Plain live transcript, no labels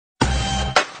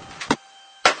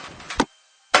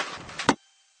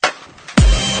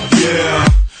Yeah,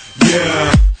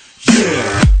 yeah, yeah,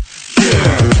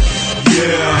 yeah,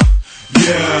 yeah,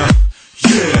 yeah,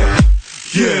 yeah,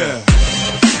 yeah.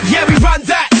 Yeah, we run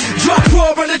that. Drop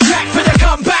raw on the track for the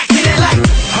comeback. Hit it like,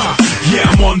 Yeah,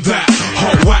 I'm on that.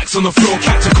 Hot wax on the floor,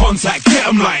 catch a contact, get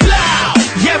 'em like blow.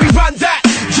 Yeah, we run that.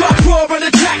 Drop raw on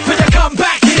the track for the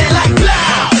comeback. Hit it like,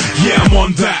 blow. Yeah, I'm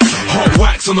on that. Hot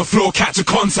wax on the floor, catch a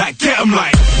contact, get 'em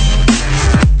like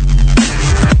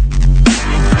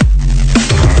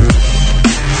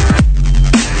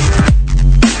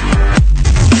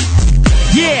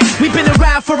yeah, we've been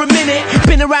around for a minute.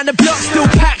 Been around the block, still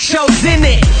pack shows in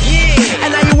it. Yeah,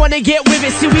 and now you wanna get with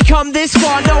it. See, we come this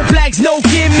far, no blags, no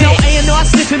gimmick. No A&R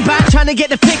slipping back, trying to get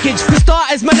the pickage. For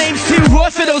starters, my name's too raw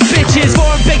for those bitches.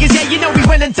 Foreign beggars, yeah, you know we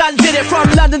went and done did it. From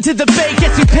London to the Bay,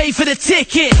 guess who paid for the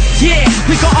ticket? Yeah,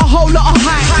 we got a whole lot of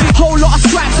hype, whole lot of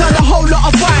scraps, and a whole lot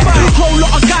of vibe. Whole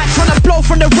lot of guys trying to blow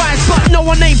from the rise, but no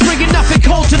one ain't bringing nothing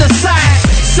cold to the side.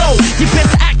 So, you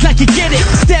better act like you get it.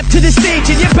 Step to the stage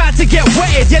and you're about to get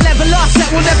wetted. You'll never last,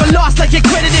 that will never last. Like your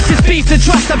credit if it's beef and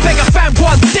trust. I beg a fan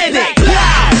once did it. Blow.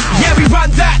 Yeah, we run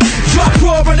that. Drop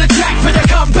raw on the track for the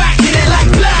comeback. Hit it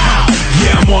like blow.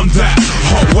 yeah, I'm on that.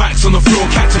 Hot wax on the floor,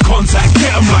 catch a contact,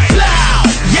 get 'em like blow.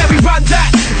 Yeah, we run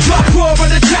that. Drop raw on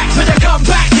the track for the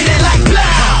comeback. Hit it like blow.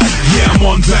 yeah, I'm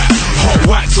on that. Hot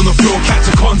wax on the floor,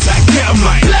 catch a contact, get 'em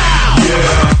like blow.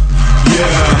 yeah,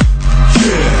 yeah,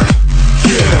 yeah,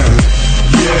 yeah,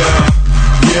 yeah,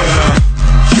 yeah, yeah,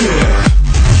 yeah,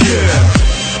 yeah,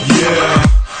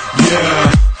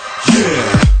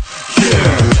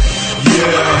 yeah,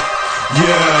 yeah,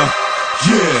 yeah,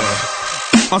 yeah.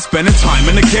 I'm spending time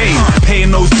in the game, paying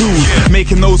those dues,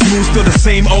 making those moves, still the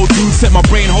same old dude. Set my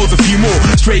brain holds a few more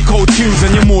straight cold tunes,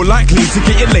 and you're more likely to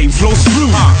get your lane flow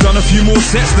screwed. Done a few more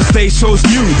sets, the stage show's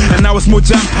new, and now it's more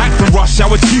jam-packed than Rush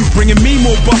Hour 2, bringing me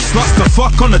more buff sluts to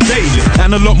fuck on the daily,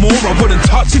 and a lot more I wouldn't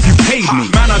touch if you paid me.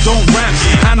 Man, I don't rant,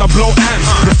 and I blow amps.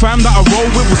 The fam that I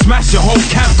roll with will smash your whole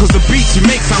camp, cause the beats you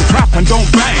make sound crap and don't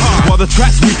bang, while the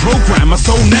tracks we program are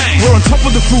so nang. We're on top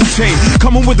of the food chain,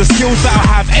 coming with the skills that I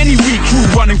have any week crew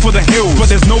running for the hills, but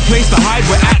there's no place to hide,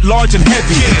 we're at large and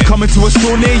heavy. Coming to a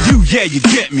store near you, yeah, you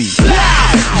get me. Blow.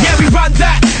 Yeah, we run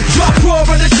that. Drop raw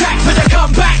on the track for the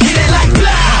comeback. Hit it like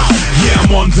blow. Yeah,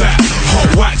 I'm on that. Hot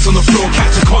wax on the floor,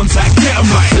 catch a contact, get 'em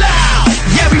like blow.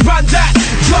 Yeah, we run that.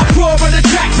 Drop raw on the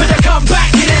track for the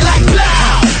comeback. Hit it like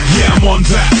blow. yeah, I'm on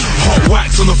that. Hot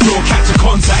wax on the floor, catch a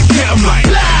contact, get 'em like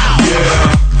blow. yeah,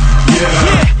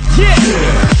 yeah,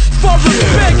 yeah. Foreign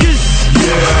beggars.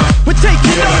 Yeah, We're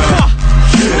taking over.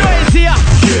 Noisia.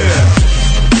 yeah.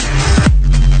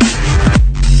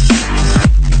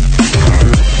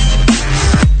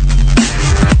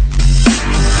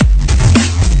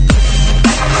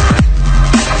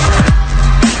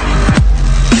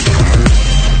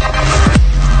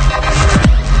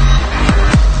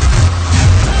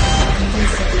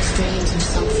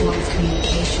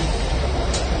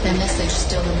 Their message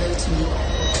still eludes me,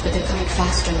 but they're coming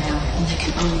faster now, and they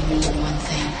can only mean one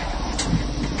thing.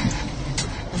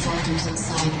 The phantoms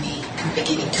inside me are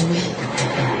beginning to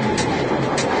win.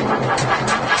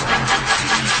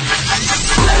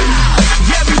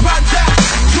 Yeah, we run that.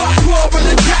 Drop raw on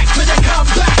the track for the